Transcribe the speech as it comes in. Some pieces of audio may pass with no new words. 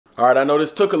All right, I know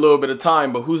this took a little bit of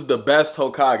time, but who's the best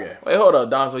Hokage? Wait, hold up,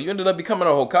 Donzo. You ended up becoming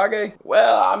a Hokage?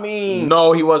 Well, I mean,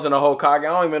 no, he wasn't a Hokage. I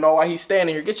don't even know why he's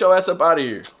standing here. Get your ass up out of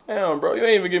here. Damn, bro, you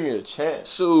ain't even give me a chance.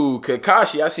 So,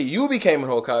 Kakashi, I see you became a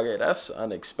Hokage. That's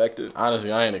unexpected.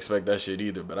 Honestly, I ain't expect that shit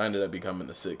either, but I ended up becoming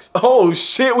the 6th. Oh,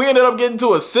 shit, we ended up getting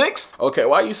to a 6th? Okay,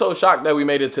 why are you so shocked that we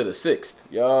made it to the 6th?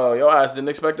 Yo, your ass didn't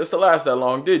expect us to last that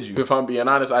long, did you? If I'm being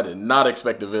honest, I did not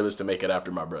expect the village to make it after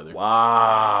my brother.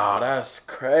 Wow, that's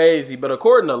crazy. But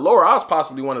according to lore, I was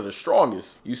possibly one of the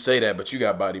strongest. You say that, but you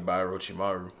got bodied by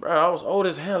Orochimaru. Bro, I was old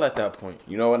as hell at that point.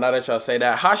 You know what, now that y'all say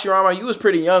that, Hashirama, you was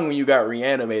pretty young when you got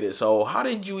reanimated, so how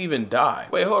did you even die?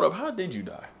 Wait, hold up, how did you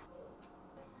die?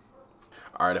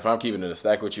 All right, if I'm keeping it a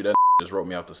stack with you, that just wrote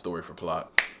me out the story for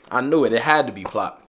plot. I knew it had to be plot.